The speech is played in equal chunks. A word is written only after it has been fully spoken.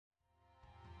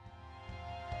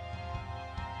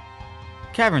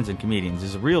Caverns and Comedians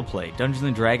is a real play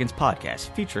Dungeons & Dragons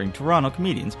podcast featuring Toronto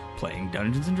comedians playing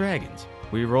Dungeons & Dragons.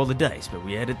 We roll the dice, but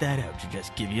we edit that out to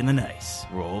just give you the nice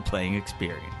role-playing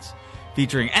experience.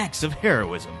 Featuring acts of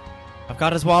heroism. I've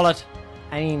got his wallet.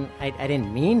 I mean, I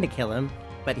didn't mean to kill him,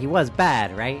 but he was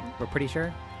bad, right? We're pretty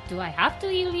sure? Do I have to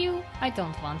heal you? I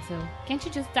don't want to. Can't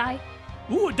you just die?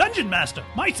 Ooh, a dungeon master.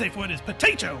 My safe word is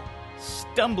potato.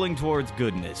 Stumbling towards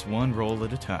goodness, one roll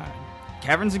at a time.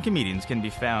 Caverns and Comedians can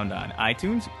be found on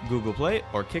iTunes, Google Play,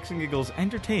 or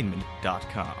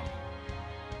kicksandgigglesentertainment.com.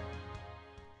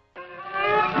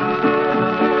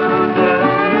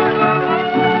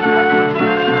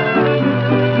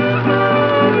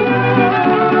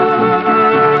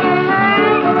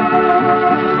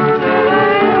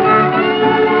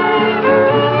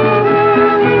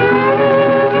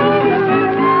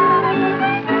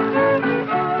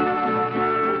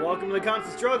 Welcome to the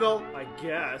Constant Struggle, I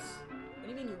guess. What do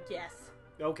you mean you guess?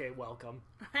 Okay, welcome.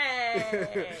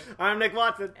 Hey! I'm Nick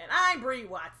Watson. And I'm Brie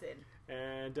Watson.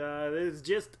 And this is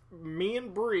just me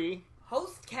and Brie.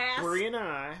 Hostcast. Brie and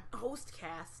I.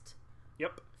 Hostcast.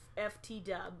 Yep. FT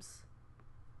dubs.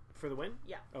 For the win?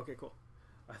 Yeah. Okay, cool.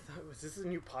 I thought, was this a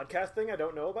new podcast thing I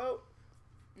don't know about?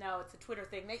 No, it's a Twitter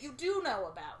thing that you do know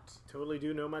about. Totally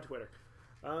do know my Twitter.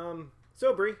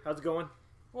 So Brie, how's it going?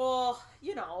 Well,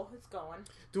 you know, it's going.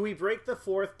 Do we break the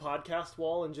fourth podcast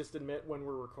wall and just admit when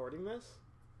we're recording this?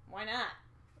 Why not?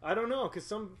 I don't know, because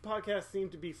some podcasts seem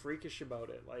to be freakish about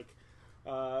it. Like,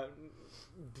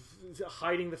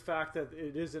 hiding the fact that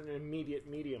it is an immediate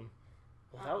medium.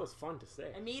 Well, that was fun to say.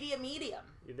 Immediate medium.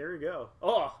 Yeah, there you go.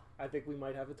 Oh, I think we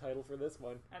might have a title for this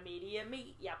one. Immediate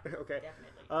me. Yep. Okay.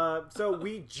 Definitely. So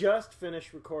we just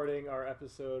finished recording our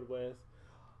episode with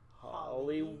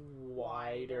Holly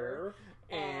Wider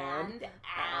and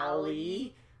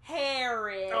Allie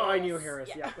Harris. Oh, I knew Harris.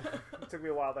 Yeah. Yeah. It took me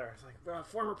a while there. It's like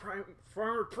former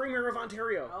premier of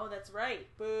Ontario. Oh, that's right.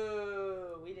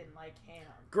 Boo. We didn't like him.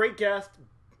 Great guest,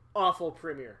 awful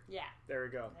premier. Yeah. There we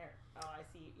go. There. Oh, I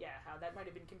see. Yeah, how that might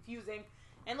have been confusing,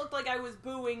 and looked like I was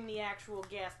booing the actual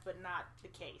guest, but not the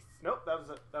case. Nope, that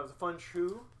was a fun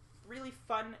shoe. Really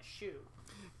fun shoe.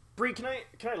 Brie, can I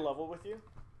level with you?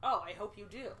 Oh, I hope you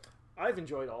do. I've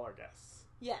enjoyed all our guests.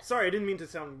 Yes. Sorry, I didn't mean to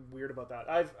sound weird about that.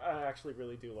 I actually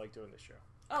really do like doing this show.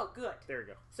 Oh, good. There we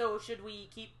go. So should we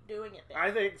keep doing it then? I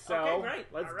think so. Okay, great.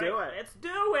 Let's All do right, it. Let's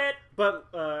do it. But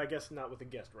I guess not with a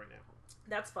guest right now.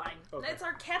 That's fine. Okay. That's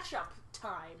our catch-up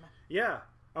time. Yeah.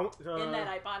 In that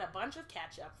I bought a bunch of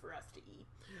ketchup for us to eat.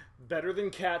 Better than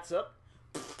catsup.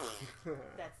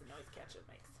 That's the noise ketchup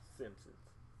makes. Simpsons.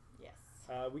 Yes.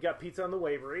 We got pizza on the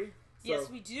Wavery. So, Yes,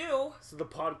 we do. So the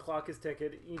pod clock is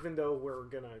ticking, even though we're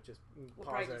gonna just We'll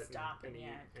pause probably it just stop and eat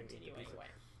continue the pizza. anyway.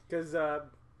 Because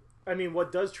I mean,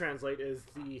 what does translate is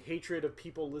the hatred of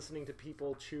people listening to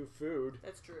people chew food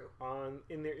That's true.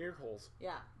 in their ear holes.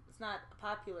 Yeah, it's not a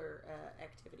popular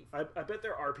activity. I bet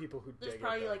there are people who There's dig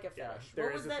probably it. like a Yeah, fetish. there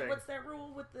What is was a that? thing. What's that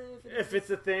rule with the? If it's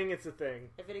a thing, it's a thing.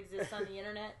 If it exists on the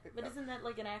internet, but isn't that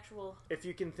like an actual If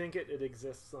you can think it, it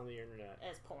exists on the internet.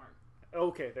 as porn?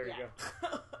 Okay, there you go.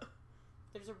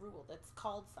 There's a rule that's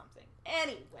called something.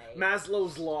 Anyway.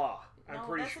 Maslow's law. No, I'm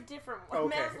pretty that's sure. a different one.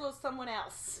 Okay. Maslow's someone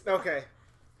else. Okay.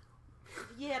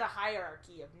 He had a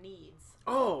hierarchy of needs.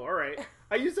 Oh, all right.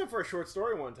 I used that for a short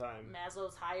story one time.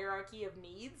 Maslow's hierarchy of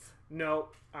needs? No,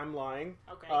 I'm lying.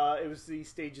 Okay. It was the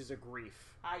stages of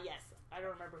grief. Yes. I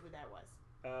don't remember who that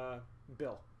was.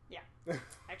 Bill. Yeah. I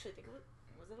actually think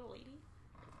was it a lady?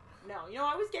 No, you know,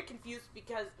 I always get confused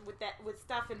because with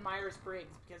stuff in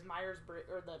Myers-Briggs, because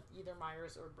either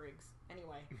Myers or Briggs.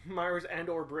 Anyway. Myers and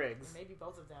or Briggs. Maybe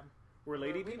both of them. Were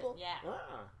lady women, people? yeah.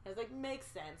 Ah. I was like, makes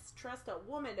sense. Trust a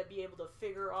woman to be able to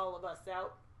figure all of us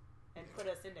out and put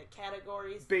us into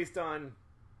categories. Based on...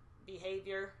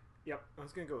 Behavior. Yep, I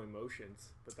was going to go emotions,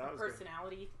 but that was...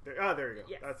 Personality. There you go.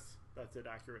 Yes. That's it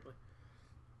accurately.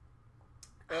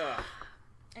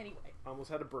 Anyway.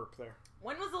 Almost had a burp there.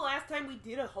 When was the last time we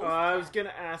did a host I was going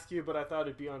to ask you, but I thought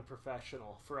it'd be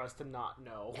unprofessional for us to not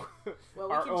know. Well,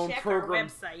 we our can own check program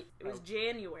our website. It was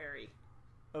January.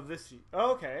 of this year.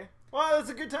 Oh, okay. Well,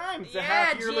 that's a good time. It's a Yeah,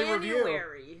 half-yearly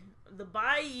January. review. The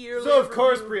bi-yearly So, of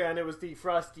course, review. Brianna, it was the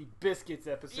Frosty Biscuits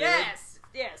episode. Yes.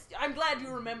 I'm glad you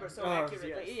remember so Oh,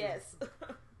 accurately. yes. Yes.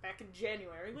 Back in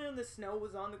January when the snow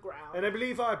was on the ground. And I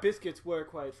believe our biscuits were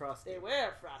quite frosty. They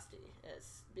were frosty,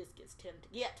 as biscuits tend to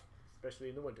get. Especially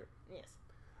in the winter. Yes.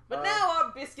 But now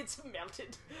our biscuits have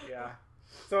melted. Yeah.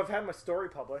 So I've had my story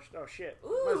published. Oh, shit. Ooh.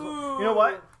 Might as well- You know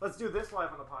what? Let's do this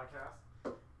live on the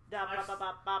podcast. I've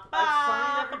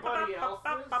signed everybody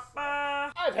else's.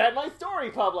 I've had my story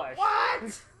published.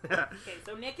 What? Okay,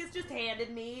 so Nick has just handed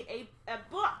me a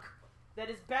book. that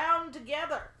is bound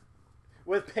together.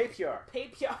 With papier.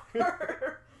 Papier.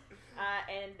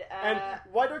 And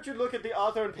why don't you look at the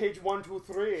author on page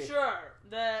 123? Sure.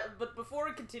 But before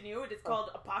we continue, it is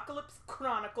called Apocalypse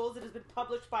Chronicles. It has been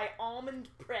published by Almond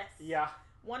Press. Yeah.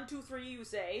 123, you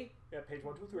say? Yeah, page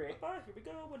 123. Here we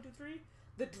go. 123.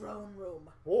 The Drone Room.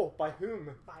 Oh, by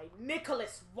whom? By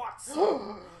Nicholas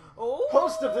Watson.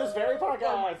 Host of this very podcast.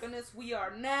 Oh my goodness, you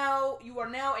are now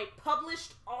a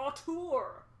published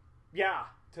auteur. Yeah,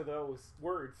 to those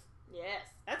words. Yes,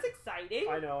 that's exciting.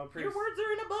 I know, I'm pretty... Your words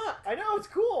are in a book. I know, it's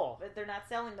cool. But they're not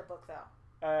selling the book, though.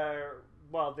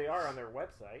 Well, they are on their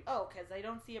website. Oh, because I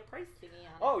don't see a price thingy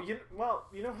on it. Oh,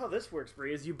 you know how this works,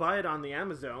 Bree, is you buy it on the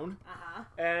Amazon,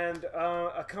 and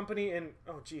a company in,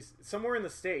 somewhere in the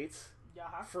States,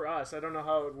 for us, I don't know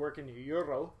how it would work in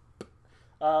Euro,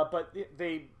 but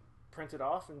they print it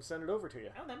off and send it over to you.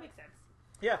 Oh, that makes sense.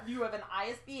 Yeah. You have an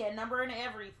ISBN number and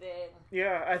everything.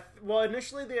 Yeah, well,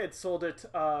 initially they had sold it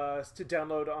to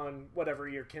download on whatever,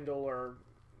 your Kindle or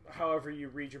however you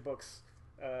read your books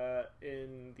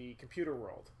in the computer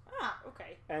world. Ah,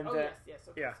 okay. And yes,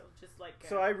 okay. Yeah. So just like...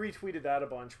 So I retweeted that a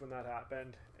bunch when that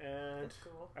happened, and that's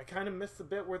cool. I kind of missed the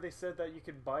bit where they said that you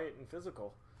could buy it in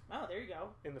physical. Oh, there you go.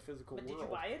 In the physical world. But did you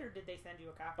buy it, or did they send you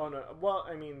a copy? Oh, no. Well,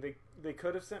 I mean, they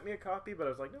could have sent me a copy, but I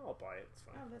was like, no, I'll buy it. It's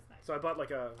fine. Oh, that's nice. So I bought,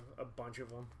 like, a bunch of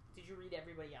them. Did you read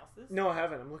everybody else's? No, I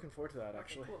haven't. I'm looking forward to that,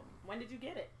 actually. Cool. When did you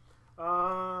get it?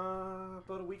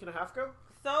 About a week and a half ago.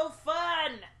 So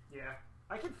fun! Yeah.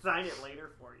 I can sign it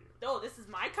later for you. Oh, this is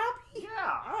my copy?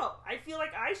 Yeah. Oh, I feel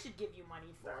like I should give you money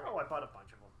for it. Oh, I bought a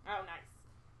bunch of them. Oh, nice.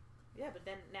 Yeah, but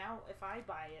then now if I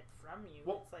buy it from you,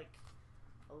 it's like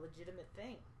a legitimate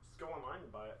thing. Just go online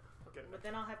and buy it. Okay. But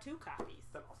then I'll have 2 copies.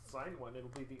 Then I'll sign one. It'll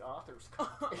be the author's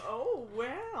copy. Oh,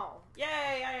 well.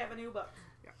 Yay, I have a new book.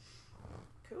 Yeah.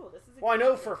 Cool, this is exciting. Well, I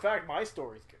know for a fact my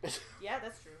story's good. Yeah,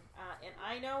 that's true. And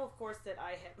I know, of course, that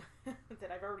I have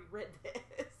that I've already read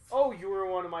this. Oh, you were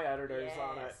one of my editors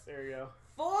on it. Yes. There you go.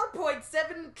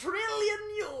 4.7 trillion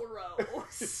euros.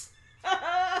 This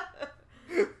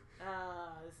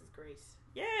is great.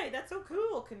 Yay, that's so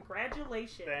cool.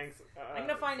 Congratulations. Thanks. I'm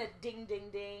going to find a ding, ding,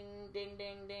 ding, ding,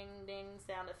 ding, ding, ding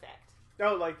sound effect.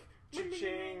 Oh, like Ding, ding, ding,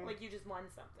 ching. ding, like you just won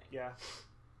something. Yeah.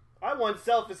 I won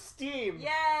self-esteem.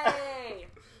 Yay!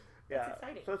 Yeah. That's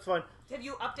exciting. So that's fun. Have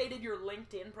you updated your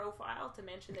LinkedIn profile to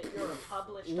mention that you're a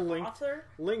published Linked- author?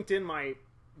 LinkedIn my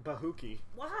Bahuki.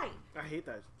 Why? I hate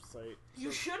that site.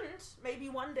 You shouldn't. Maybe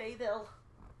one day they'll,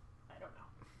 I don't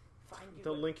know, find you.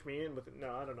 They'll with- link me in with it.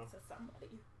 No, I don't know. to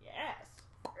somebody. Yes.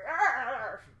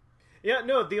 Yeah,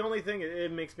 no, the only thing,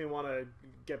 it makes me want to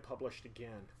get published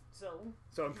again.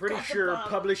 So I'm pretty got the sure bug.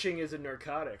 publishing is a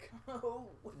narcotic. Oh.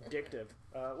 Addictive.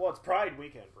 Well, it's Pride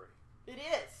Weekend, Brie. It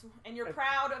is. And you're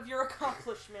proud of your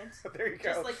accomplishment. There you go.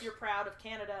 Just like you're proud of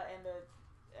Canada and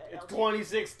the It's LGBT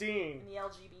 2016. and the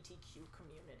LGBTQ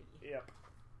community. Yep.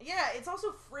 Yeah, it's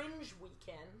also Fringe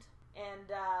Weekend,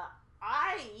 and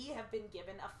I have been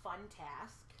given a fun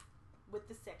task with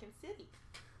the Second City.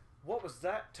 What was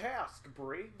that task,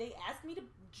 Brie? They asked me to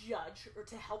judge, or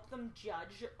to help them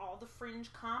judge all the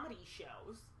Fringe comedy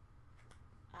shows.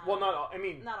 Well, not all. I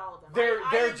mean, Not all of them. They're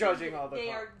I have judging been- all the They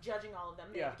com- are judging all of them.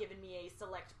 They've Yeah. given me a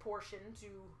select portion to...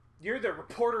 You're the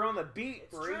reporter on the beat,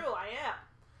 It's Brie. true, I am.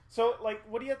 So, like,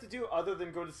 what do you have to do other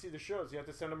than go to see the shows? You have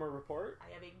to send them a report?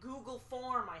 I have a Google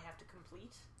form I have to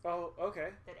complete Oh, okay.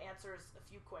 that answers a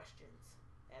few questions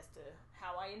as to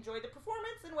how I enjoyed the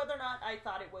performance and whether or not I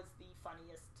thought it was the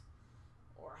funniest,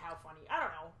 or how funny. I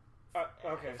don't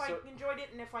know. Okay, If so I enjoyed it,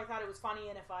 and if I thought it was funny,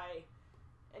 and if I...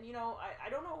 And, you know, I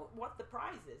don't know what the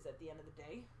prize is at the end of the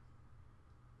day.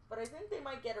 But I think they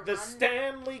might get a the run.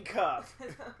 Stanley Cup.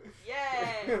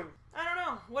 Yay! I don't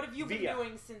know. What have you been Via.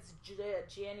 doing since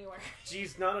January?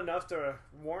 Geez, not enough to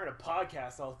warrant a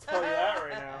podcast, I'll tell you that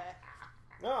right now.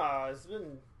 No, it's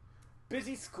been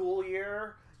busy school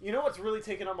year. You know what's really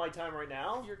taking up my time right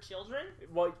now? Your children?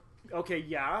 Well, okay,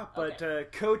 yeah, but Okay.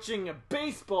 coaching a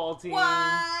baseball team.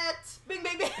 What? Bing,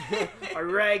 bing, bing. A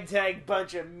ragtag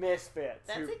bunch of misfits.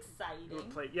 That's who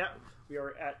exciting. play. Yeah, we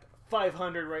are at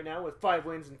 500 right now with 5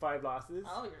 wins and 5 losses.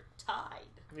 Oh, you're tied,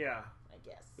 Yeah, I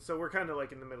guess. so we're kind of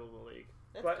like in the middle of the league.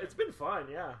 That's But good. it's been fun,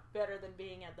 yeah. Better than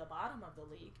being at the bottom of the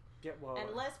league. Yeah, well,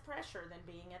 And less pressure than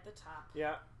being at the top.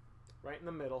 yeah, right in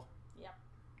the middle. Yep.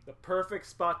 The perfect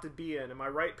spot to be in. Am I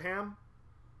right, Pam?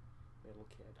 Little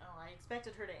kid. Oh, I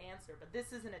expected her to answer, but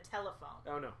this isn't a telephone.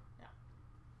 Oh, no. No.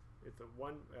 It's a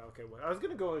one... Okay, well, I was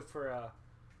going to go for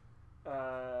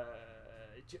oh,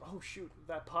 shoot.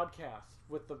 That podcast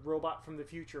with the robot from the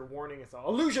future warning us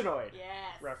all. Illusionoid!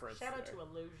 Yes. Reference Shout out there. to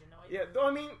Illusionoid. Yeah,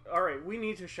 I mean, all right, we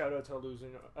need to shout out to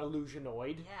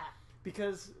Illusionoid. Yeah.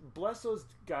 Because bless those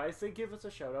guys, they give us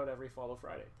a shout out every Follow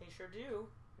Friday. They sure do.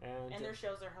 And their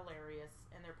shows are hilarious,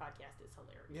 and their podcast is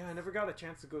hilarious. Yeah, I never got a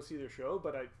chance to go see their show,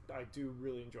 but I do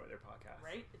really enjoy their podcast.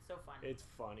 Right? It's so funny. It's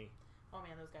funny. Oh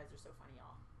man, those guys are so funny,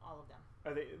 all of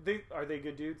them. Are they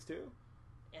good dudes too?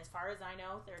 As far as I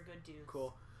know, they're good dudes.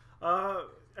 Cool.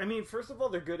 I mean, first of all,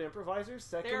 they're good improvisers.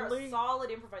 Secondly, they're solid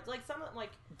improvisers. Like some of them,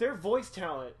 like their voice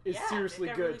talent is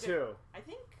seriously good, too. I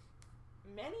think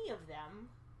many of them.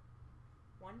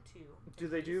 1, 2. Do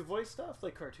they do voice stuff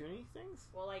like cartoony things?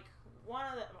 Well, like one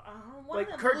of them, like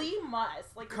Lee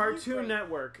must like Cartoon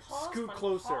Network. Paul's Scoot funny.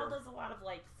 closer. Paul does a lot of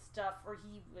like stuff where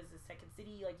he was a Second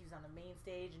City, like he was on the main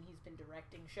stage, and he's been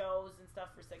directing shows and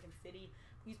stuff for Second City.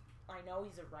 I know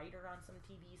he's a writer on some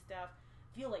TV stuff. I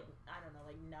feel like I don't know,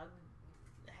 like Nug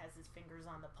has his fingers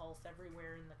on the pulse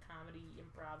everywhere in the comedy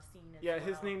improv scene. As well.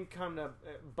 His name kind of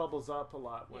bubbles up a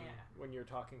lot when you're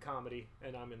talking comedy,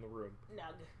 and I'm in the room.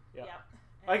 Nug. Yep. Yep.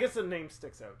 I guess the name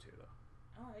sticks out too,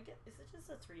 though. Oh, I guess is it just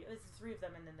the three? It's the three of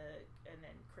them, and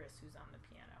then Chris, who's on the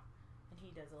piano, and he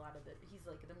does a lot of he's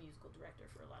like the musical director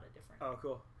for a lot of different. Oh,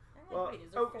 cool. I'm like, wait,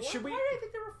 is there 4? Should we? Why did I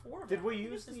think there were 4 of them? Did we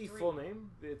use the full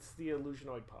name? It's the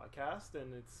Illusionoid Podcast,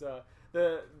 and it's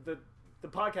the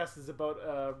podcast is about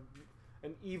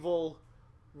an evil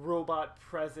robot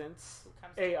presence,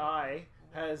 AI,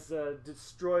 has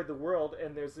destroyed the world,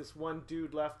 and there's this one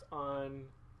dude left on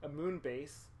a moon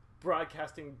base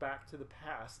broadcasting back to the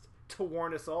past to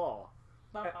warn us all.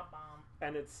 Bum, bum, bum.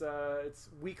 And it's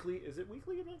weekly. Is it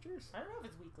weekly adventures? I don't know if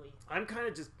it's weekly. I'm kind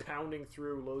of just pounding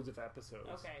through loads of episodes.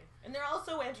 Okay. And they're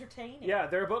also entertaining. Yeah,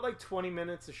 they're about like 20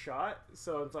 minutes a shot,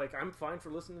 so it's like I'm fine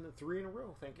for listening to 3 in a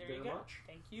row. Thank you very much.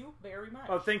 Thank you very much.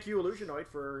 Oh, thank you, Illusionoid,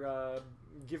 for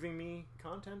giving me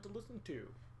content to listen to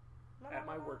at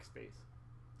my workspace.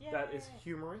 Yay. That is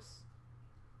humorous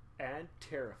and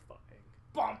terrifying.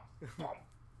 Bum, bum,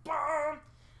 bum.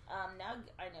 Nug,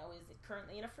 I know, is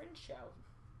currently in a Fringe show.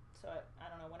 So I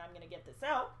don't know when I'm going to get this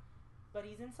out, but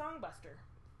he's in Songbuster,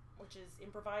 which is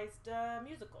improvised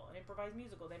musical. An improvised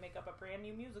musical. They make up a brand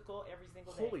new musical every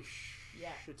single day. Holy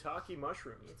shiitake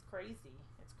mushrooms. It's crazy.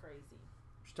 It's crazy.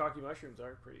 Shiitake mushrooms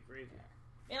are pretty crazy.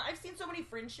 Yeah. Man, I've seen so many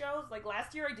Fringe shows. Like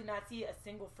last year I did not see a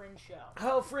single Fringe show.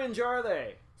 How fringe are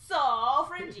they? So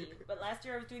fringy. But last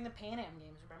year I was doing the Pan Am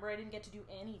Games. Remember, I didn't get to do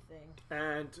anything.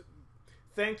 And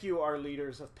thank you, our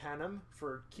leaders of Panem,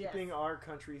 for keeping our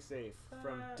country safe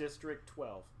from District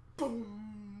 12.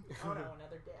 Boom! Oh no,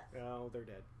 another death. Oh, they're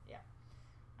dead. Yeah.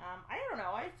 I don't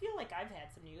know. I feel like I've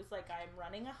had some news. Like I'm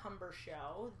running a Humber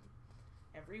show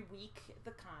every week at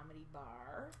the Comedy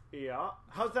Bar. Yeah.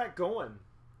 How's that going?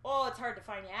 Oh, it's hard to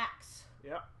find acts.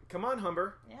 Yeah. Come on,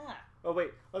 Humber. Yeah. Oh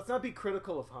wait, let's not be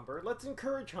critical of Humber. Let's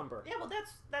encourage Humber. Yeah, well,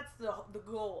 that's the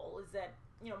goal, is that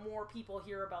more people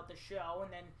hear about the show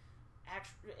and then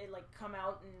actually like come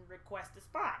out and request a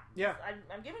spot. Yeah.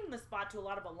 I'm giving the spot to a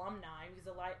lot of alumni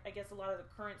because I guess a lot of the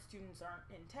current students aren't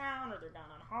in town or they're gone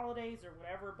on holidays or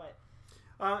whatever. But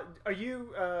are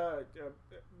you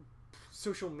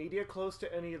social media close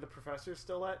to any of the professors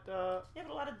still at? Yeah, but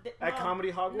a lot of at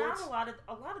Comedy Hogwarts. Not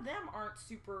a lot of them aren't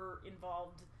super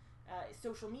involved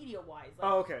social media wise.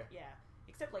 Like, oh, okay. Yeah.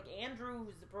 Except like Andrew,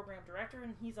 who's the program director,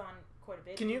 and he's on quite a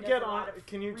bit. Can you get on?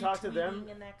 Can you talk to them?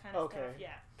 And that kind of stuff. Yeah.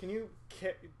 Can you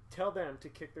tell them to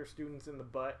kick their students in the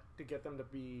butt to get them to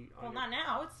be? Well, not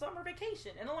now. It's summer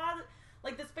vacation, and a lot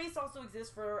of the space also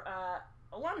exists for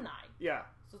alumni. Yeah.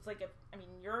 So it's like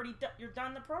you're already you're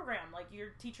done the program. Like your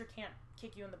teacher can't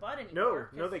kick you in the butt anymore.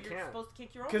 No, they you're can't. Supposed to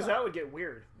kick your own. Because butt. that would get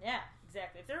weird. Yeah.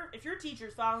 Exactly. If your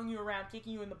teacher's following you around,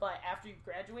 kicking you in the butt after you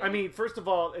graduate. I mean, first of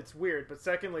all, it's weird, but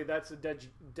secondly, that's a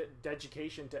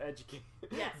dedication to educate.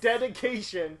 Yes.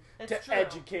 Dedication That's to true.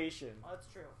 education. Oh, that's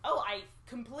true. Oh, I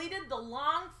completed the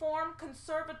long-form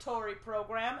conservatory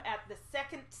program at the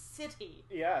Second City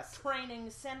Yes.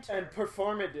 Training Center. And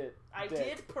performed it. I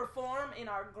did perform in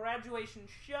our graduation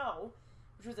show,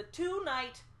 which was a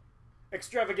 2-night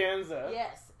extravaganza.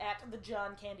 Yes, at the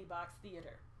John Candy Box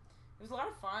Theater. It was a lot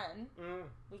of fun. Mm.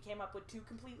 We came up with 2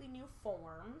 completely new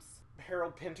forms.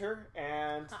 Harold Pinter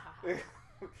and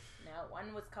No,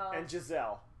 one was called... and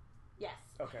Giselle. Yes,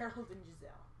 Okay. Harold and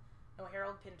Giselle. No,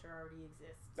 Harold Pinter already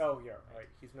exists. Oh, yeah, right.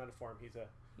 He's not a form. He's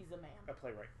a man. a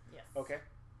playwright. Yes. Okay.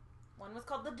 One was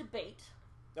called The Debate,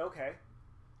 Okay.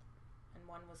 and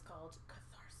one was called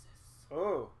Catharsis.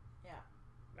 Oh. Yeah.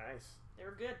 Nice. They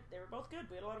were good. They were both good.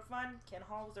 We had a lot of fun. Ken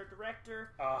Hall was our director.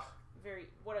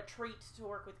 What a treat to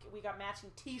work with. We got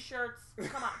matching T-shirts.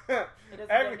 Come on. It doesn't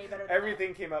get any better than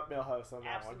everything came up Millhouse on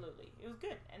that one. Absolutely. It was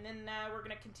good. And then we're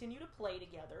going to continue to play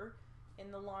together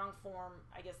in the long form,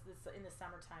 I guess in the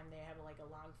summertime they have like a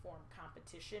long form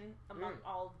competition among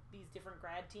all these different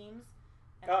grad teams.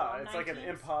 And it's like an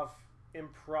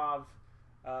improv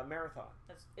marathon.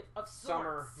 Of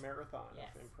Summer sorts. marathon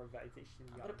Yes. of improvisation.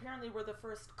 But apparently we're the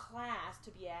first class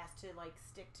to be asked to like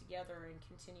stick together and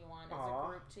continue on as a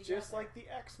group together. Just like the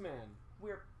X-Men.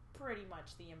 We're pretty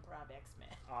much the improv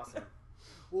X-Men. Awesome.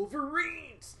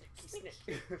 Wolverine! Snicky, snick.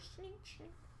 Sneak.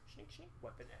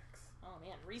 Weapon X. Oh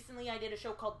man, recently I did a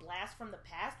show called Blast from the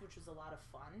Past, which was a lot of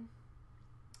fun.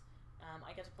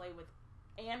 I got to play with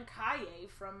Anne Kaye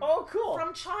from cool.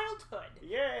 from childhood.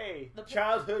 Yay!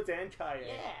 Childhood's Anne Kaye.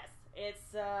 Yes,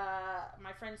 it's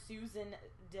my friend Susan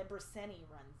Debraseni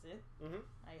runs it. Mm-hmm.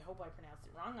 I hope I pronounced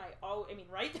it wrong. Right? I hope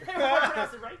I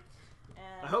pronounced it right.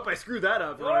 I hope I screwed that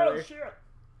up. Oh shit!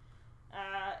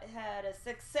 Had a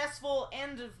successful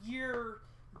end of year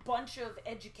bunch of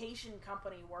education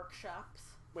company workshops.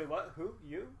 Wait, what? Who?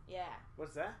 You? Yeah.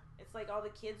 What's that? It's like all the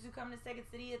kids who come to Second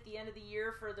City at the end of the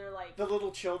year for their like the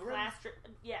little children. Class trip.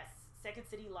 Yes, Second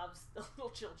City loves the little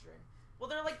children. Well,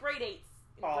 they're like grade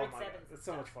 8s, and grade 7s. It's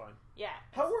so much fun. Yeah.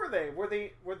 How were they?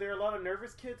 Were there a lot of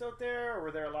nervous kids out there, or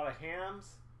were there a lot of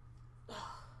hams?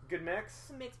 Good mix. It's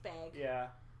a mixed bag. Yeah.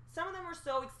 Some of them were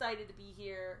so excited to be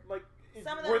here. Like.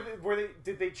 Some of them, were they?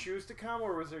 Did they choose to come,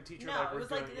 or was their teacher no, like? No, it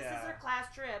was like this is our class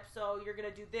trip, so you're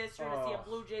gonna do this. You're gonna see a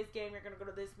Blue Jays game. You're gonna go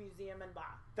to this museum and blah.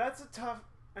 That's a tough.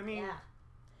 I mean,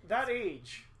 that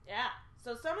age. Yeah.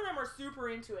 So some of them were super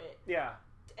into it. Yeah.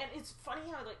 And it's funny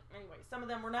how anyway, some of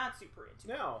them were not super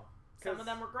into it. No. Some of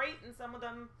them were great, and some of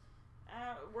them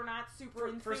were not super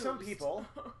enthused. For some people,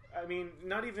 I mean,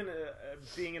 not even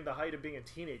being in the height of being a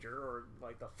teenager or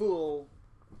like the full.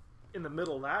 In the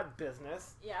middle of that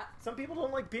business, some people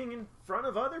don't like being in front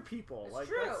of other people. It's like,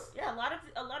 true. Yeah,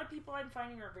 a lot of people I'm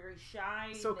finding are very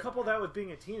shy. So couple that with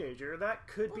being a teenager, that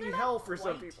could be hell for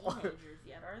some people. Teenagers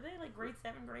yet, are they? Like grade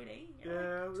 7, grade 8?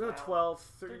 Yeah, like 12,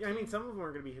 13. I mean, some of them are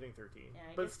going to be hitting 13,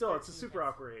 but still, it's a super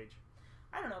awkward age.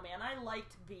 I don't know, man. I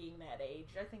liked being that age.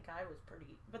 I think I was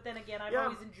pretty. But then again, I've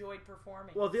always enjoyed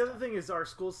performing. Well, the other thing is our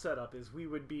school setup is we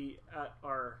would be at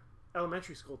our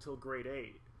elementary school till grade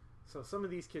 8. So some of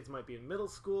these kids might be in middle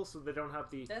school, so they don't have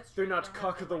the. They're not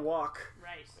cock of the walk,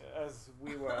 right? As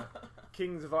we were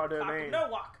kings of our domain. No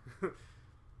walk.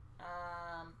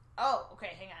 Oh,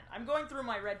 okay. Hang on. I'm going through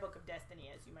my Red Book of Destiny,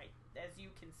 as you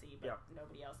can see, but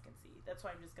nobody else can see. That's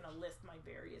why I'm just going to list my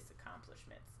various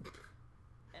accomplishments.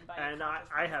 And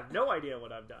I have no idea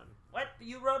what I've done. What?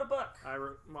 You wrote a book? I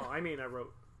wrote 1/20th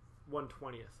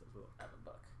of a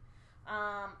book.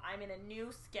 I'm in a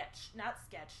new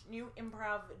new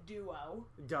improv duo.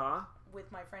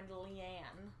 With my friend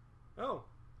Leanne. Oh,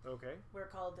 okay. We're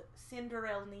called Cinder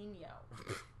El Nino.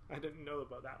 I didn't know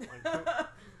about that one.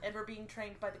 And we're being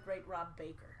trained by the great Rob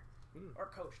Baker. Or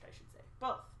coached, I should say.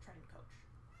 Both. Trained coach.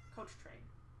 Coach trained.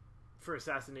 For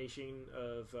assassination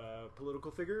of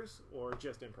political figures or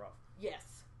just improv?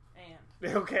 Yes.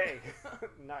 And. Okay.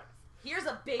 Nice. Here's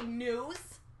a big news.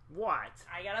 What?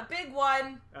 I got a big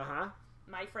one. Uh-huh.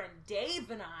 My friend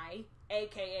Dave and I,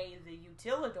 a.k.a. the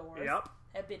Utilidors,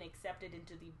 have been accepted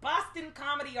into the Boston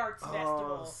Comedy Arts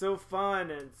Festival. Oh, so fun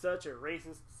and such a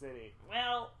racist city.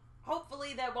 Well,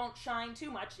 hopefully that won't shine too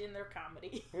much in their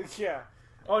comedy. Yeah.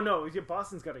 Oh, no.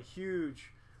 Boston's got a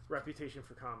huge reputation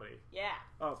for comedy. Yeah.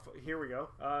 Oh, here we go.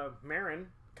 Marin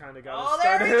kind of got us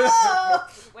started. There we go!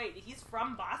 Wait, he's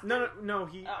from Boston? No.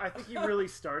 I think he really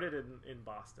started in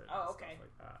Boston. Oh, okay.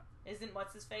 Like that. Isn't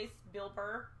what's-his-face? Bill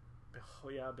Burr? Oh,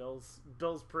 yeah, Bill's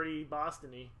pretty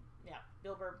Boston-y. Yeah,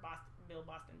 Bill Burr, Bill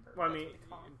Boston Burr. Well, I mean,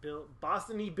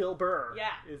 Boston-y Bill Burr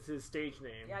is his stage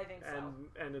name. Yeah, I think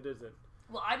so. And it isn't.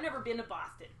 Well, I've never been to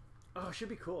Boston. Oh, it should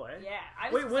be cool, eh?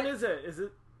 Yeah. Wait, when is it? Is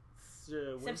it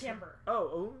September?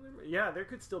 Oh, yeah, there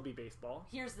could still be baseball.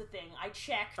 Here's the thing. I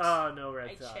checked. Oh, no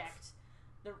Red Sox. I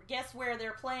checked. Guess where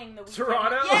they're playing the weekend?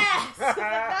 Toronto? Yes! That's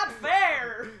not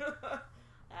fair!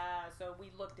 So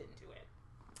we looked into it.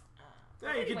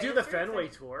 Yeah, you could do the Fenway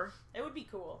tour. It would be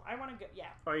cool. I want to go, yeah.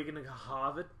 Are you going to go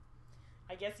Harvard?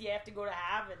 I guess you have to go to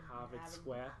Harvard. Harvard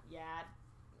Square? Yeah.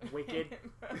 Wicked?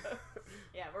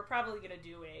 Yeah, we're probably going to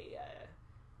do a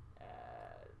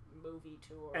movie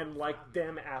tour. And like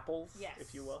them apples,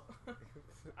 if you will.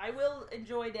 I will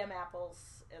enjoy them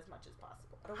apples as much as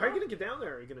possible. How are you going to get down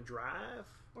there? Are you going to drive?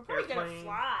 We're probably going to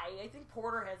fly. I think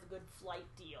Porter has a good flight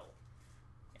deal.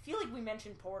 I feel like we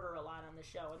mentioned Porter a lot on the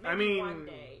show. And maybe one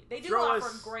day. They do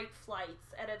offer great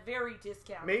flights at a very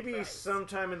discounted maybe price.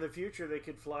 Sometime in the future they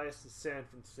could fly us to San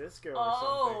Francisco or something.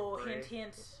 Oh, hint,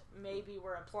 hint. Maybe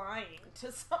we're applying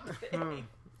to something.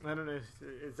 I don't know.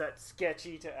 Is that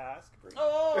sketchy to ask? Brie?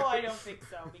 Oh, I don't think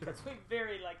so, because we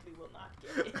very likely will not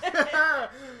get it.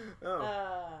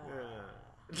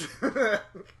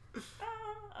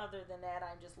 Other than that,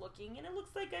 I'm just looking, and it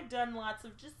looks like I've done lots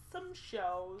of just some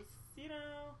shows, you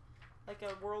know, like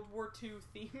a World War II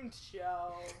themed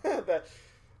show.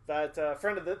 that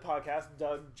friend of the podcast,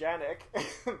 Doug Janik,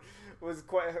 was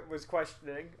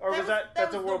questioning, or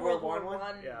that's a World War One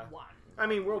one? Yeah. I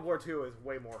mean, World War II is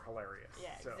way more hilarious.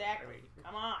 Yeah, so, exactly. I mean,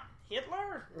 come on,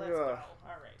 Hitler. Let's go.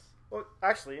 All right. Well,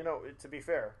 actually, you know, to be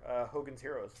fair, Hogan's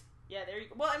Heroes. Yeah, there you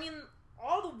go. Well, I mean,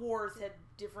 all the wars had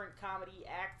different comedy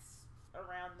acts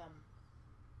around them.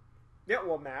 Yeah,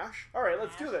 well, MASH. All right,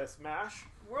 let's do this. MASH.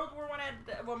 World War One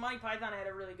had. Well, Monty Python had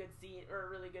a really good scene or a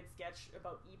really good sketch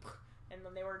about Ypres, and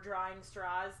then they were drawing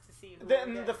straws to see who.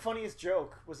 The funniest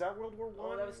joke was that World War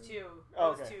One. Oh, that was 2.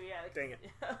 That was 2. Yeah. Dang it.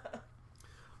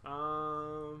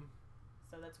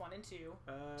 So that's 1 and 2.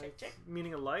 Check.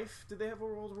 Meaning of Life. Did they have a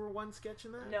World War One sketch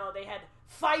in that? No, they had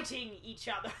fighting each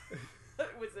other.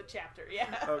 It was a chapter.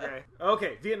 Yeah.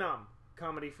 Okay. Vietnam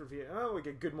comedy for Vietnam. Oh, we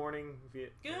get Good Morning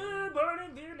Vietnam. Good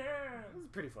Morning Vietnam. This is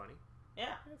pretty funny.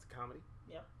 Yeah. It's a comedy.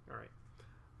 Yep. All right.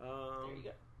 There you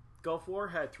go. Gulf War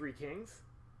had Three Kings.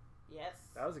 Yes.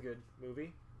 That was a good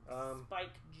movie.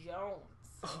 Spike Jones.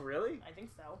 Oh, really? I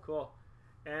think so. Cool.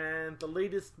 And the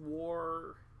latest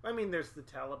war... I mean, there's the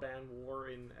Taliban war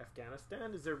in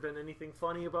Afghanistan. Has there been anything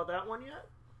funny about that one yet?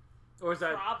 Or is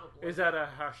that Probably. Is that a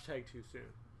hashtag too soon?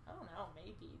 I don't know.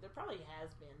 Maybe. There probably has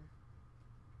been.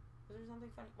 Was there something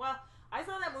funny? Well, I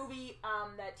saw that movie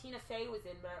that Tina Fey was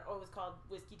in, but it was called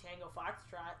Whiskey Tango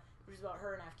Foxtrot, which is about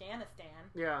her in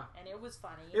Afghanistan. Yeah. And it was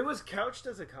funny. It was couched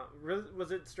as a was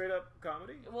it straight up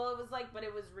comedy? Well, it was like, but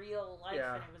it was real life,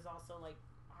 Yeah. and it was also like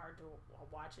hard to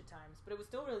watch at times, but it was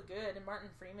still really good. And Martin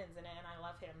Freeman's in it, and I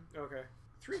love him. Okay.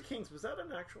 Three Kings, was that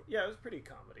an actual? Yeah, it was pretty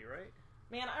comedy, right?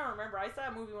 Man, I don't remember. I saw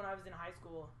a movie when I was in high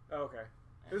school. Oh, okay.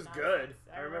 It was And good.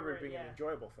 I I remember it being yeah. an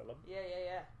enjoyable film.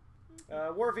 Yeah.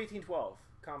 War of 1812,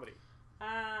 comedy.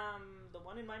 The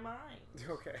one in my mind.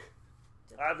 Okay.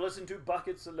 I've listened to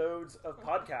buckets of loads of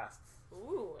podcasts.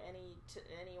 Ooh, any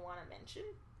you want to mention?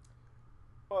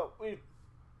 Well, we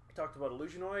talked about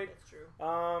Illusionoid. That's true.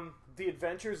 The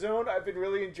Adventure Zone, I've been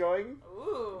really enjoying.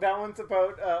 Ooh. That one's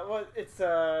about, it's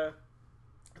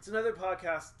another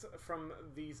podcast from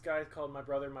these guys called My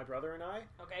Brother and I.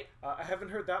 Okay. I haven't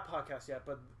heard that podcast yet,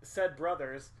 but said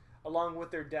brothers, along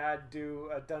with their dad, do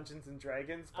a Dungeons and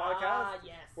Dragons podcast.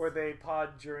 Yes. Where they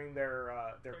pod during their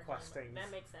questings. That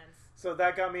makes sense. So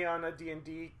that got me on a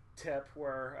D&D tip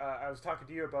where I was talking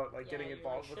to you about getting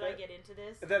involved with it. Should I get into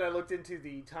this? And then I looked into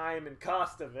the time and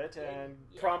cost of it and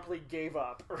promptly gave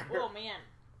up. Oh man,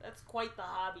 that's quite the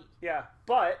hobby. Yeah,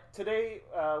 but today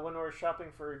when we were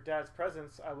shopping for Dad's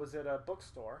presents, I was at a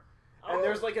bookstore and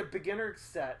there's like a beginner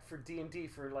set for D&D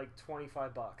for like $25.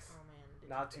 Oh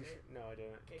man, Not too sure. No, I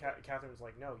didn't. Okay. Catherine was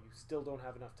like, "No, you still don't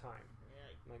have enough time."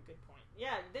 Yeah, good point.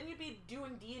 Yeah, then you'd be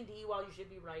doing D&D while you should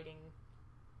be writing.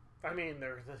 I mean,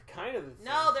 they're kind of the same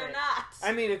No, they're thing. not.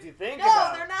 I mean, if you think No,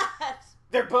 about they're not.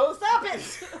 They're both. Stop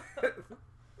it.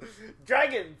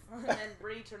 Dragons. And then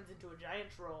Brie turns into a giant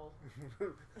troll.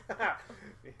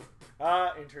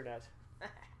 Internet.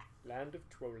 Land of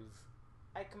trolls.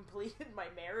 I completed my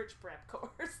marriage prep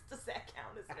course. Does that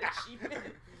count as an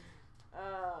achievement?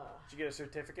 Did you get a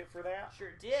certificate for that?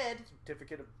 Sure did.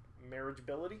 Certificate of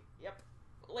marriageability? Yep.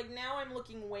 Like, now I'm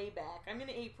looking way back. I'm in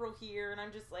April here, and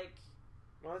I'm just like...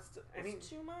 Well, it's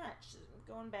too much.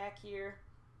 Going back here,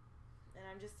 and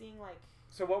I'm just seeing, like...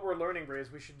 So what we're learning, Bray,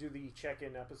 is we should do the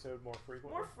check-in episode more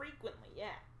frequently. More frequently,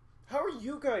 yeah. How are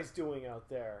you guys doing out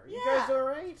there? Yeah. You guys all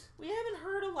right? We haven't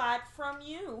heard a lot from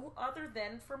you, other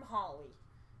than from Holly.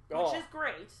 Which is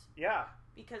great. Yeah.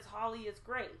 Because Holly is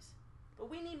great. But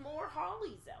we need more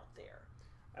Hollies out there.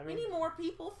 I mean, we need more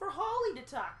people for Holly to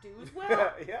talk to as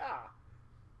well. Yeah.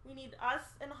 We need us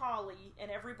and Holly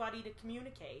and everybody to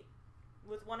communicate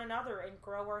with one another and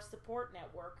grow our support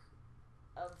network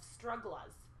of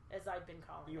strugglers, as I've been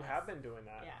calling You us. have been doing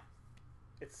that. Yeah.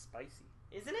 It's spicy.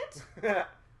 Isn't it?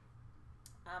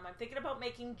 I'm thinking about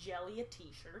making Jelly a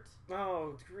t-shirt.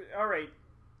 Oh, all right.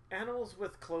 Animals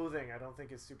with clothing I don't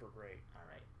think is super great. All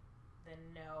right. Then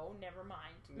no, never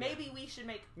mind. Yeah. Maybe we should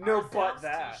make but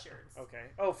that. t-shirts. Okay.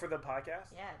 Oh, for the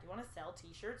podcast? Yeah, do you want to sell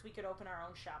t-shirts? We could open our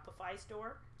own Shopify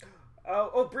store.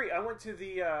 Oh, Brie, I went to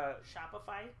the...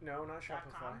 Shopify? No, not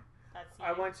Shopify. .com? That's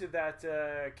I went to that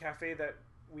cafe that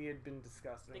we had been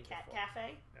discussing The Cat before.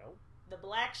 Cafe? No. The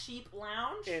Black Sheep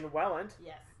Lounge? In Welland.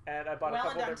 Yes. And I bought a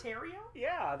Welland, couple of their... Ontario?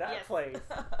 Yeah, that Yes. place.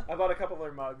 I bought a couple of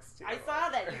their mugs, too. I saw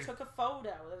that. You took a photo.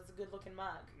 That was a good-looking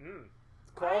mug.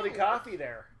 Quality coffee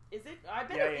there. Is it? I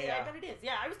bet Yeah. I bet it is.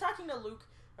 Yeah, I was talking to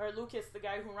Lucas, the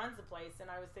guy who runs the place, and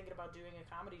I was thinking about doing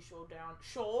a comedy show down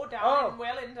in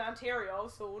Welland, Ontario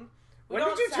soon. When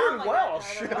did you turn like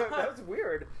Welsh? That. That's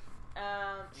weird.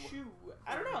 I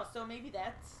don't know. So maybe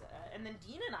that's... and then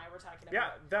Dean and I were talking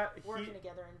about working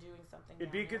together and doing something.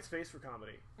 It'd be a good space for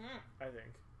comedy, I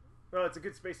think. Well, it's a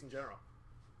good space in general.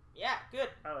 Yeah, good.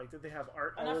 I like that they have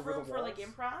art Enough all over the room walls. for, like,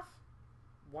 improv?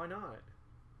 Why not?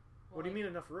 Well, What do you mean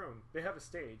enough room? They have a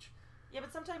stage. Yeah,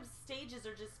 but sometimes stages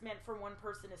are just meant for one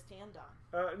person to stand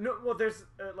on. No, well, there's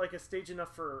like a stage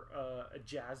enough for a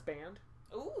jazz band.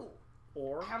 Ooh.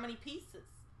 Or how many pieces?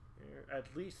 At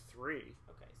least 3.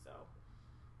 Okay, so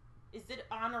is it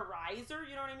on a riser?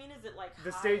 You know what I mean? Is it like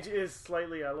the high? stage is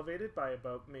slightly elevated by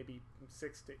about maybe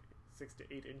 6 to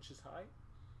 8 inches high,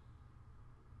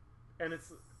 and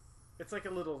it's like a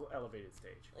little elevated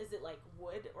stage. Is it like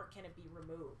wood or can it be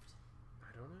removed?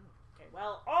 I don't know. Okay,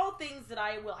 well, all things that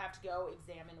I will have to go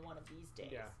examine one of these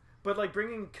days. Yeah, but like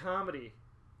bringing comedy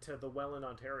to the Welland,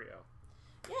 Ontario.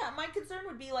 Yeah, my concern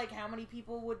would be like how many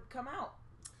people would come out.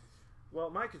 Well,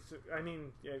 my concern, I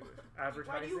mean,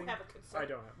 advertising. Why do you have a concern? I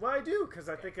don't have. Well, I do because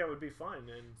I think that would be fun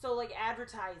and. So like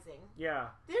advertising. Yeah.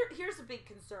 Here's a big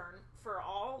concern for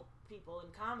all people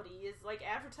in comedy is like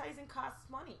advertising costs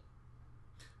money.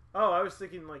 Oh, I was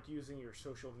thinking like using your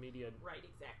social media. Right,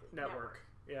 exactly. Network.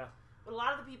 Yeah. But a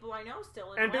lot of the people I know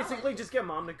still in and Welland, basically just get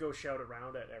mom to go shout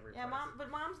around at every Yeah, place.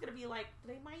 mom's gonna be like,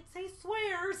 they might say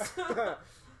swears.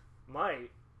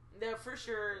 Might. No, for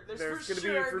sure. There's going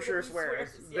to be for sure swears.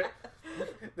 Yeah.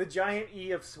 The giant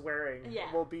E of swearing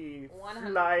will be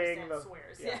 100% flying the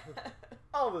swears. Yeah. Yeah.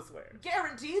 All the swears.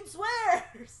 Guaranteed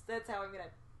swears. That's how I'm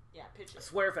gonna pitch it.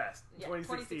 Swearfest, Yeah,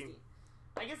 2016.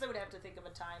 I guess I would have to think of a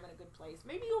time and a good place.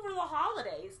 Maybe over the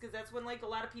holidays, because that's when like a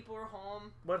lot of people are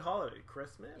home. What holiday?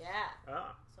 Christmas? Yeah.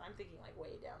 Ah. So I'm thinking like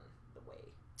way down the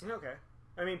way. Okay.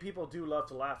 I mean, people do love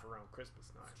to laugh around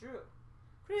Christmas night. It's true.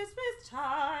 Christmas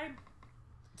time.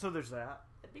 So there's that.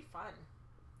 It'd be fun.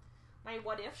 My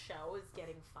What If show is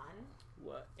getting fun.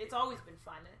 What? It's always been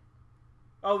fun.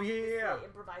 Oh, yeah.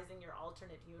 Improvising your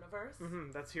alternate universe.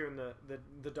 Mm-hmm. That's here in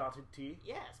the dotted T.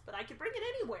 Yes, but I could bring it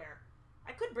anywhere.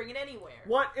 I could bring it anywhere.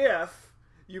 What if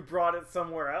you brought it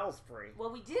somewhere else, Brie?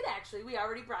 Well, we did actually. We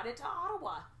already brought it to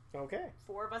Ottawa. Okay.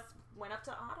 4 of us went up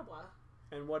to Ottawa.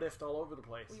 And what ifed all over the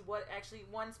place? Actually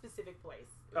one specific place.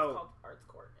 It was called Arts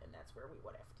Court, and that's where we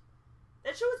what ifed.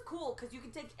 That show is cool because you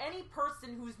can take any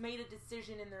person who's made a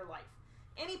decision in their life.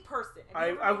 Any person.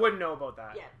 I wouldn't know about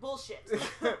that. Yeah, bullshit.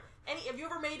 Have you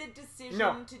ever made a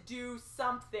decision to do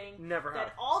something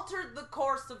that altered the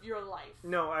course of your life?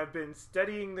 No, I've been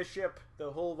steadying the ship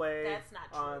the whole way. That's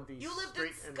not true. You lived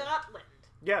in Scotland.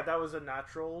 Yeah, that was a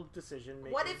natural decision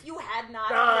making. What if you had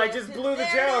not? I just blew the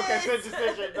joke. I said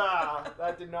decision.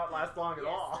 That did not last long at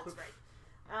all. That's right.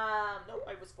 No,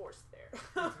 I was forced there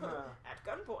at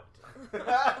gunpoint.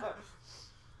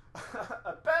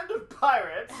 A band of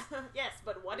pirates. Yes,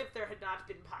 but what if there had not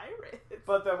been pirates?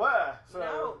 But there were. So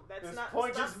no, that's this not.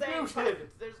 point Stop is saying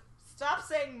mooted. pirates. Stop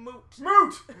saying moot.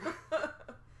 Moot.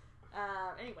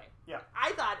 Anyway. Yeah.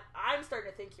 I'm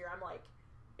starting to think here. I'm like,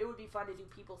 it would be fun to do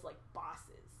people's like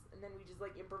bosses, and then we just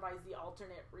like improvise the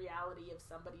alternate reality of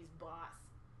somebody's boss.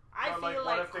 I feel like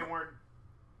what if they weren't?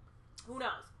 Who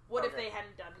knows? What if they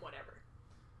hadn't done whatever?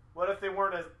 What if they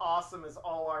weren't as awesome as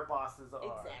all our bosses are?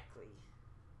 Exactly.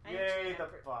 Yay, the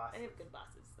bosses. I have good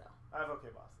bosses, though. I have okay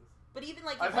bosses. But even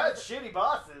like I've had shitty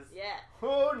bosses. Yeah.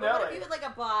 Oh no. What if you had like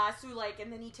a boss who like,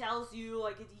 and then he tells you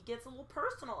like he gets a little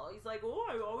personal. He's like, "Oh,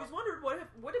 I always wondered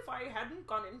what if I hadn't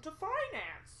gone into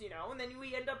finance, you know?" And then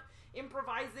we end up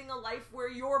improvising a life where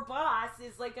your boss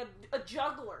is like a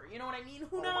juggler. You know what I mean?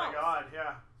 Who knows? Oh my god,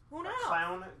 yeah. Who knows? A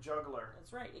clown juggler.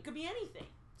 That's right. It could be anything.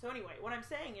 So anyway, what I'm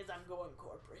saying is I'm going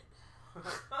corporate.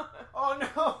 Oh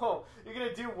no! You're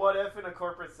gonna do what if in a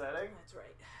corporate setting? That's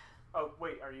right. Oh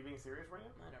wait, are you being serious right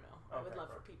now? I don't know. I would love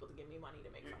for people to give me money to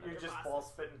make fun of their You're just bosses. ball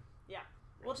spitting. Yeah.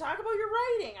 We'll talk about your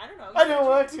writing. I don't know. I don't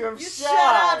want to. I'm you shy.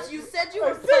 Shut up. You said you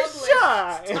were published.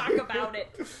 Shy. Talk about it.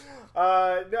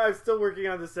 No, I'm still working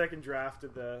on the second draft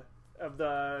of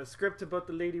the script about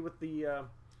the lady with the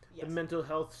mental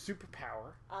health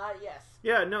superpower. Yes.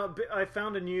 Yeah, no, I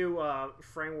found a new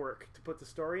framework to put the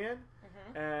story in,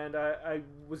 and I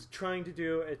was trying to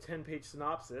do a 10-page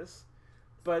synopsis,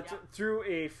 but through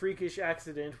a freakish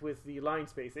accident with the line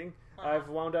spacing, I've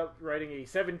wound up writing a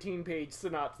 17-page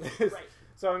synopsis. Right.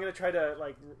 So I'm going to try to,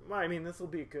 this will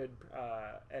be a good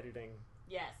editing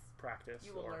practice.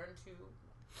 You will learn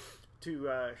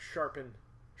to sharpen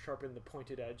the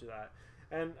pointed edge of that.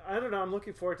 And I don't know, I'm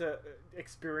looking forward to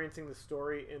experiencing the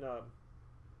story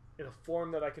in a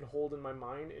form that I can hold in my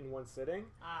mind in one sitting.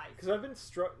 I Because I've been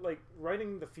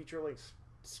writing the feature-length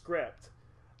script.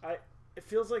 It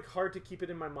feels like hard to keep it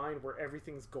in my mind where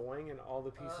everything's going and all the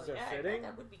pieces are fitting.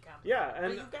 That would be complicated. Yeah, But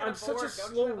and you've got I'm a such board. a Don't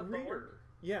you slow have a board? reader.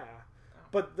 Yeah, Oh.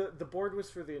 but the board was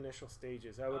for the initial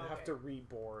stages. I would have Okay. to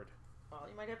reboard. Well,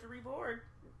 you might have to reboard.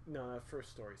 No, that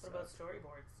first story What about sucked.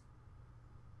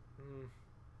 storyboards? Mm.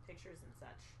 Pictures and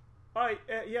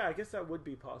such. Yeah, I guess that would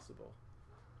be possible.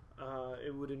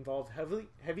 It would involve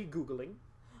heavy googling.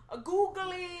 A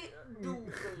googly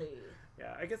doogly.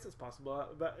 Yeah, I guess it's possible.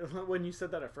 But when you said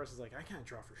that at first, I was like, I can't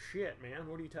draw for shit, man.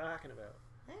 What are you talking about?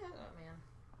 I don't know, man.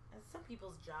 It's some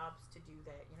people's jobs to do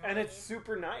that, you know. And what it's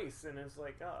super nice, and it's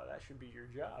like, oh, that should be your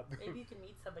job. I mean? Maybe you can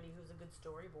meet somebody who's a good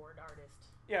storyboard artist.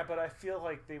 Yeah, but I feel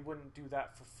like they wouldn't do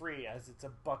that for free, as it's a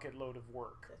bucket load of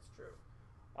work. That's true.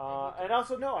 And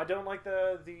also, no, I don't like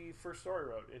the first story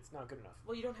road. It's not good enough.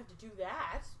 Well, you don't have to do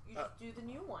that. You just do the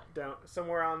new one. Down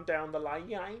the line.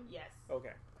 Yes.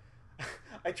 Okay.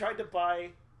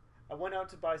 I went out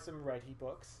to buy some Righty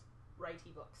books.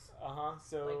 Righty books.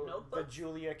 So Like the notebooks?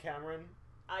 Julia Cameron.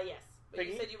 Yes. But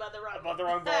you Thingy? said you bought the wrong I bought the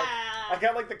wrong book. I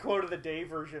got like the quote of the day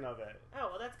version of it. Oh,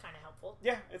 well, that's kind of helpful.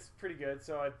 Yeah, it's pretty good.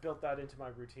 So I built that into my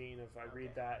routine of I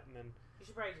read Okay. that and then. You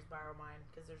should probably just borrow mine,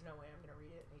 because there's no way I'm going to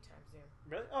read it anytime soon.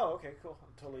 Really? Oh, okay, cool.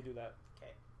 I'll totally do that.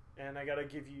 Okay. And I gotta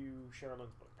give you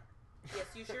Sherilyn's book back. Yes,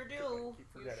 you sure 'Cause I do. keep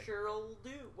You forgetting. sure'll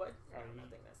do. What? No, Oh,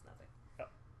 nothing. That's nothing.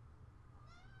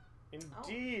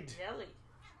 Indeed. Oh, jelly.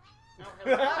 Oh,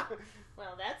 hello.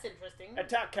 Well, that's interesting.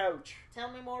 Attack couch. Tell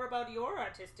me more about your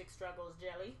artistic struggles,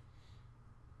 Jelly.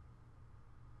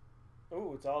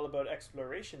 Oh, it's all about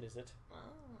exploration, is it? Oh,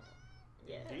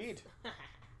 yes. Indeed.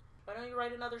 Why don't you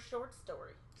write another short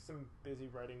story? I'm busy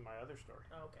writing my other story.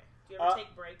 Oh, okay. Do you ever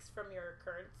take breaks from your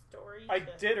current story? I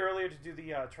did earlier to do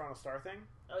the Toronto Star thing.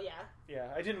 Oh, yeah?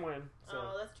 Yeah, I didn't win. So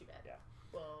Oh, that's too bad. yeah.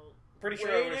 Well, pretty sure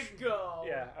way I would to go.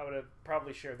 Yeah, I would have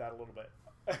probably shared that a little bit.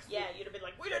 Yeah, you'd have been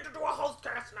like, we need to do a host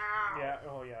cast now! Yeah,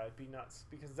 oh yeah, it'd be nuts.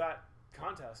 Because that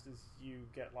contest is you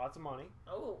get lots of money.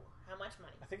 Oh, how much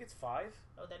money? I think it's $5.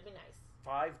 Oh, that'd be nice.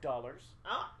 $5.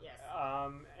 Oh, yes.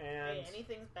 And Hey,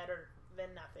 anything's better than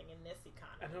nothing in this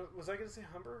economy. and was I going to say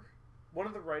Humber? One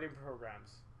of the writing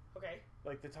programs. Okay.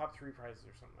 Like the top 3 prizes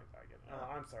or something like that. I get.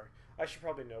 Oh. I'm sorry. I should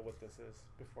probably know what this is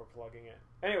before plugging it.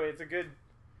 Anyway, it's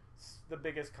the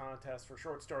biggest contest for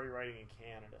short story writing in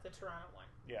Canada. The Toronto one.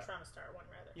 Yeah. The Toronto Star one,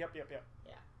 rather. Yep.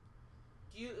 Yeah.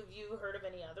 Have you heard of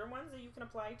any other ones that you can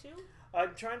apply to?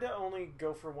 I'm trying to only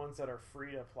go for ones that are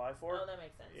free to apply for. Oh, that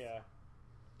makes sense. Yeah.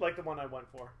 Like the one I went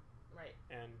for Right.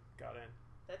 and got in.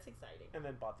 That's exciting. And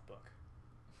then bought the book.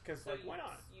 Because, So why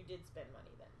not? you did spend money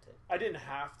then to... I didn't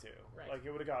have to. Right. Like, it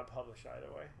would have got published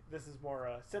either way. This is more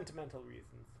sentimental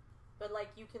reasons. But, like,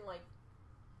 you can, like,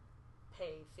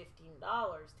 pay $15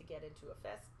 to get into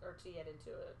a or to get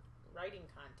into a writing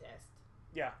contest.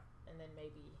 Yeah. And then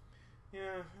maybe...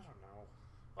 Yeah, I don't know.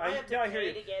 Well, I have to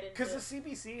pay to get into... Because the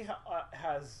CBC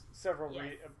has several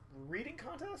Yes. reading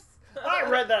contests. I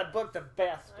read that book the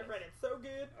best. I read it so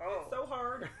good. Oh. It's so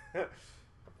hard. I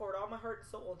poured all my heart and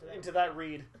soul into that. Into that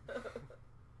read.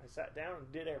 I sat down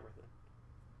and did everything.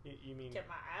 You mean... Kept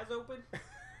my eyes open.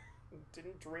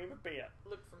 Didn't dream a bit.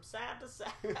 Looked from side to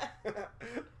side.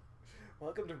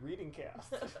 Welcome to Reading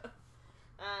Cast.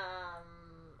 I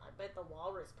bet the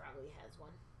Walrus probably has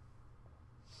one.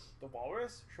 The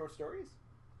Walrus? Short stories?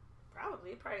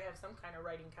 Probably. Probably have some kind of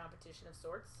writing competition of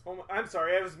sorts. Oh, I'm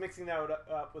sorry. I was mixing that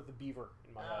up with the beaver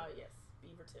in my head. Yes.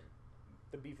 Beaverton.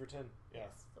 The Beaverton. Yes.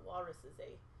 The Walrus is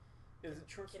a Is it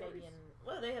short Canadian... stories?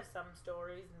 Well, they have some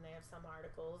stories, and they have some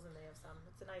articles, and they have some...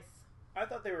 It's a nice... I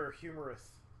thought they were humorous.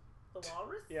 The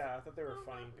Walrus? Yeah, I thought they were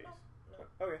No, funny no, based.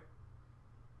 no. Okay.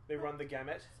 They run the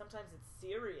gamut. Sometimes it's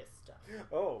serious stuff.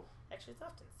 Oh. Actually, it's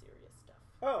often serious stuff.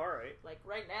 Oh, alright. Like,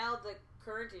 right now, the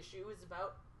current issue is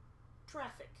about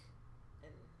traffic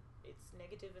and its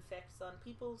negative effects on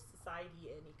people,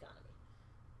 society, and economy.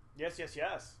 Yes, yes,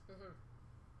 yes. Mm-hmm.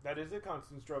 That is a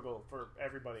constant struggle for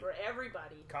everybody. For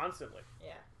everybody. Constantly.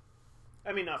 Yeah.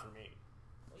 I mean, not for me.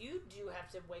 Well, you do have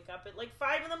to wake up at like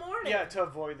 5 in the morning. Yeah, to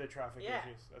avoid the traffic Yeah.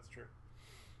 issues. That's true.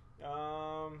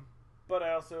 But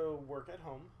I also work at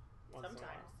home once in a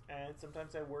Sometimes. while. And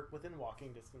sometimes I work within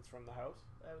walking distance from the house.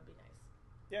 That would be nice.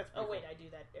 Yeah, it's Oh, pretty wait, I do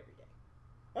that every day.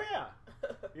 cool. Oh,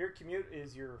 yeah. Your commute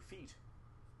is your feet.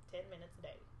 10 minutes a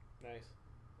day. Nice.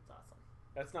 It's awesome.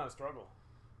 That's not a struggle.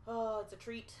 Oh, it's a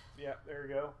treat. Yeah, there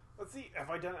you go. Let's see. Have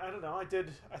I done... I don't know. I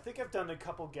think I've done a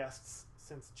couple guests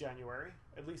since January.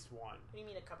 At least one. What do you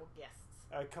mean a couple guests?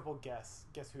 A couple guests.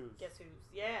 Guess who's? Guess who's?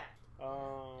 Yeah.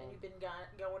 And you've been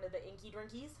going to the Inky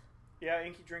Drinkies? Yeah,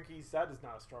 Inky Drinkies, that is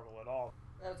not a struggle at all.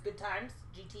 That was good times.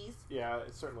 GTs. Yeah,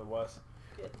 it certainly was.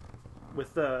 Good.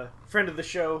 With the friend of the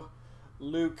show,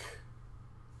 Luke.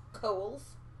 Coles.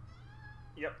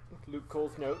 Yep, Luke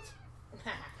Cole's notes.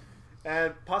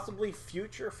 And possibly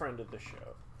future friend of the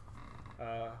show,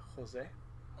 Jose.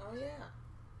 Oh yeah.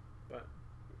 But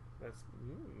that's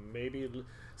maybe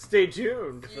stay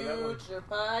tuned for that one. Future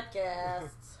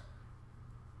podcasts.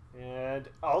 And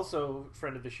also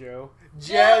friend of the show,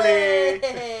 Jelly.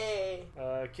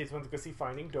 Jelly! Kids went to go see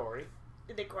Finding Dory.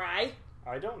 Did they cry?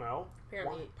 I don't know.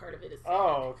 Apparently, part of it is sad.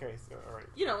 Oh, okay. So all right.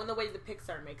 You know, in the way the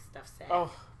Pixar makes stuff sad.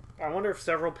 Oh, I wonder if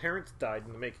several parents died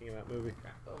in the making of that movie.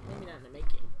 Well, maybe not in the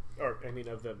making. Or, I mean,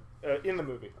 of them in the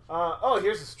movie. Oh,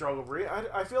 here's a struggle, Brie.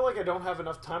 I feel like I don't have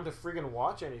enough time to friggin'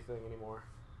 watch anything anymore.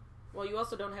 Well, you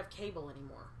also don't have cable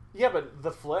anymore. Yeah, but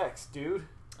the flicks, dude.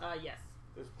 Yes.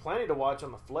 There's plenty to watch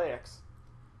on the flicks.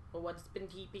 Well, what's been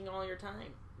keeping all your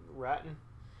time? Ratting.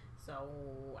 So,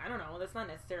 I don't know. That's not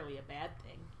necessarily a bad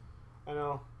thing. I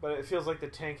know, but it feels like the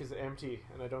tank is empty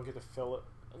and I don't get to fill it.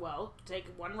 Well, take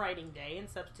one writing day and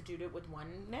substitute it with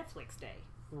one Netflix day.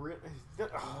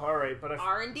 Oh, all right, but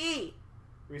R&D.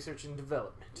 Research and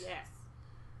development. Yes.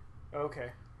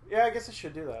 Okay. Yeah, I guess I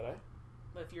should do that, eh?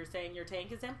 But if you're saying your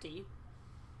tank is empty,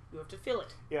 you have to fill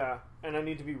it. Yeah, and I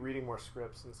need to be reading more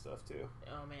scripts and stuff, too.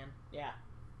 Oh, man. Yeah.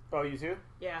 Oh, you too?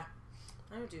 Yeah.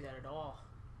 I don't do that at all.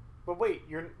 But wait,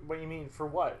 what you mean, for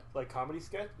what? Like comedy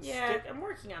sketch? Yeah, I'm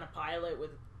working on a pilot with...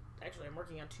 Actually, I'm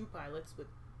working on 2 pilots with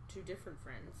 2 different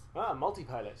friends. Ah,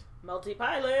 multi-pilot.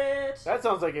 Multi-pilot! That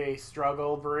sounds like a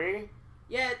struggle, Brie.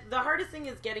 Yeah, the hardest thing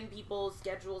is getting people's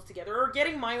schedules together, or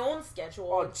getting my own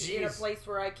schedule in a place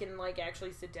where I can, like,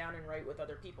 actually sit down and write with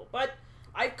other people. But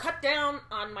I've cut down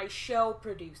on my show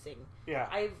producing. Yeah.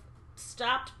 I've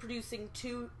stopped producing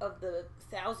 2 of the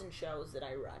 1,000 shows that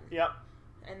I run. Yep.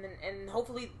 And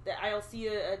hopefully I'll see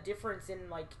a difference in,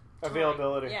 like, time.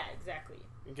 Availability. Yeah, exactly.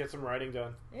 And get some writing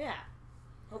done. Yeah.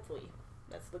 Hopefully.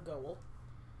 That's the goal.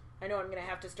 I know I'm going to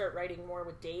have to start writing more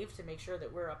with Dave to make sure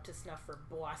that we're up to snuff for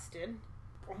Boston.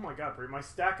 Oh my god, Brie, my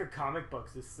stack of comic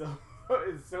books is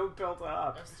so built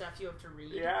up. Of stuff you have to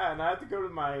read. Yeah, and I have to go to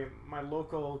my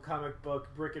local comic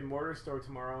book brick and mortar store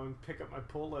tomorrow and pick up my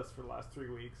pull list for the last 3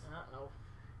 weeks. Uh-oh.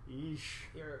 Yeesh.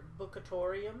 Your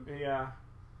bookatorium? Yeah.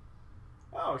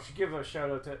 Oh, should give a shout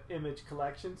out to Image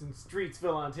Collections in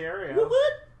Streetsville, Ontario. Whoop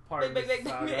whoop! Part of Big, this big,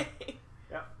 saga. big.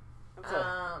 Yep. That's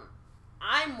all.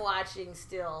 I'm watching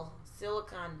still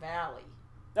Silicon Valley.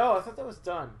 Oh, I thought that was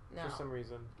done No. for some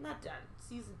reason. Not done.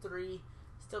 Season 3,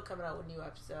 still coming out with new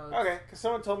episodes. Okay, because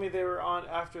someone told me they were on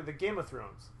after the Game of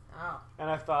Thrones. Oh. And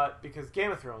I thought, because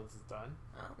Game of Thrones is done.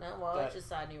 Oh, no, well, I just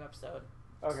saw a new episode.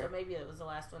 Okay. So maybe it was the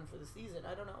last one for the season.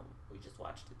 I don't know. We just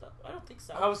watched it, though. I don't think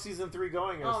so. How's season 3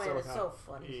 going? Oh, man, it's so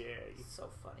funny. Yeah. It's so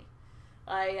funny.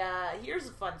 Here's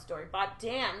a fun story. Bought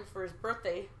Dan, for his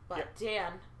birthday,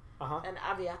 Dan an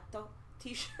Aviato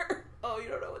t-shirt. Oh, you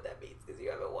don't know what that means because you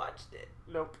haven't watched it.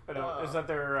 Nope, I don't. Is that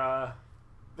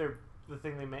the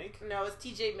thing they make? No, it's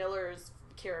TJ Miller's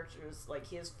characters. Like,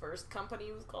 his first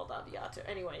company was called Aviato.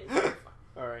 Anyway, it's very fun.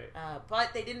 All right.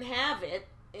 But they didn't have it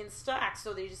in stock,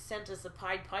 so they just sent us a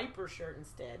Pied Piper shirt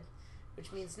instead,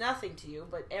 which means nothing to you,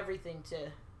 but everything to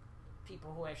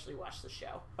people who actually watch the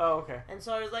show. Oh, okay. And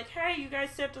so I was like, hey, you guys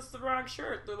sent us the wrong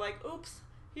shirt. They're like, oops,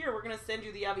 here, we're going to send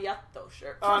you the Aviato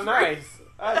shirt. Oh, nice.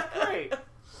 That's great.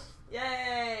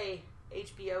 Yay!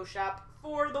 HBO shop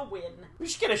for the win. We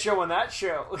should get a show on that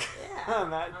show. Yeah. on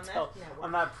that network.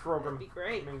 on that program. That'd be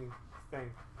great.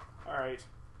 Thing. All right.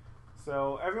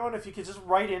 So, everyone, if you could just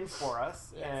write in for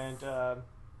us and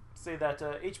say that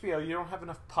HBO, you don't have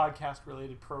enough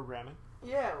podcast-related programming.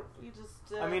 Yeah, we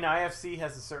just... I mean, IFC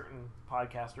has a certain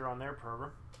podcaster on their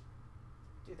program.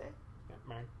 Do they? Yeah,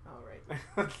 man. Oh, right.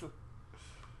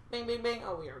 Bing, bing, bing.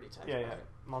 Oh, we already talked about it.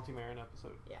 Multi-Marin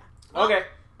episode. Yeah. Well, okay.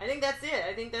 I think that's it.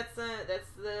 I think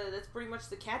that's pretty much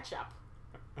the catch-up.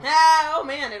 Oh,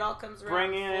 man, it all comes around.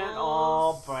 Bringing it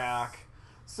all back.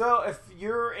 So, if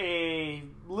you're a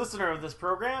listener of this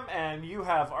program and you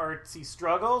have artsy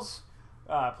struggles,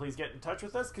 please get in touch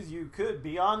with us because you could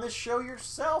be on this show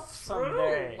yourself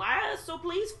someday. Wow. So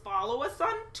please follow us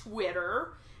on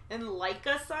Twitter and like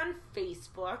us on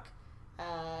Facebook.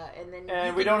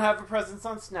 And we don't have a presence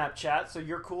on Snapchat, so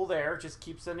you're cool there. Just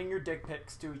keep sending your dick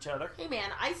pics to each other. Hey, man,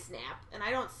 I snap, and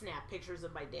I don't snap pictures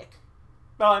of my dick.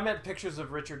 Well, I meant pictures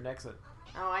of Richard Nixon.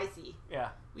 Oh, I see. Yeah.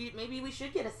 Maybe we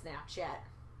should get a Snapchat.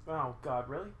 Oh, God,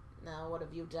 really? No, what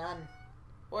have you done?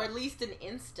 Or at least an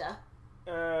Insta.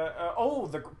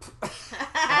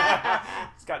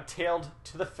 It's got tailed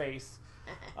to the face.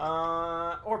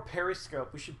 Or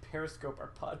Periscope. We should Periscope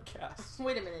our podcast.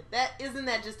 Wait a minute. Isn't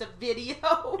that just a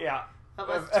video? Yeah.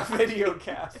 a video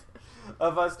cast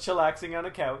of us chillaxing on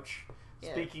a couch,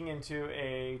 Yeah. speaking into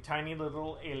a tiny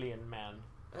little alien man.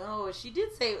 Oh, she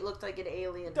did say it looked like an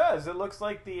alien. It does. It looks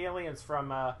like the aliens from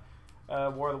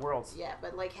War of the Worlds. Yeah,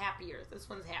 but like happier. This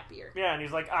one's happier. Yeah, and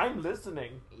he's like, I'm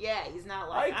listening. Yeah, he's not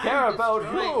like, I care "I'm about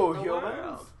destroying you, the humans."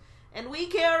 world." And we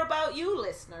care about you,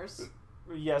 listeners.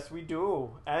 Yes, we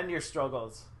do. And your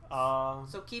struggles.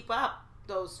 So keep up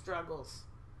those struggles.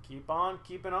 Keep on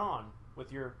keeping on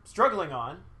with your struggling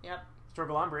on. Yep.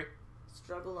 Struggle on, Brie.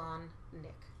 Struggle on,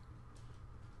 Nick.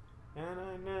 And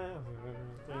I never...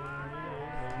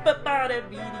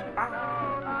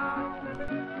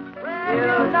 You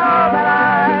know that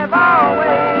I've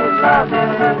always loved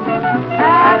you.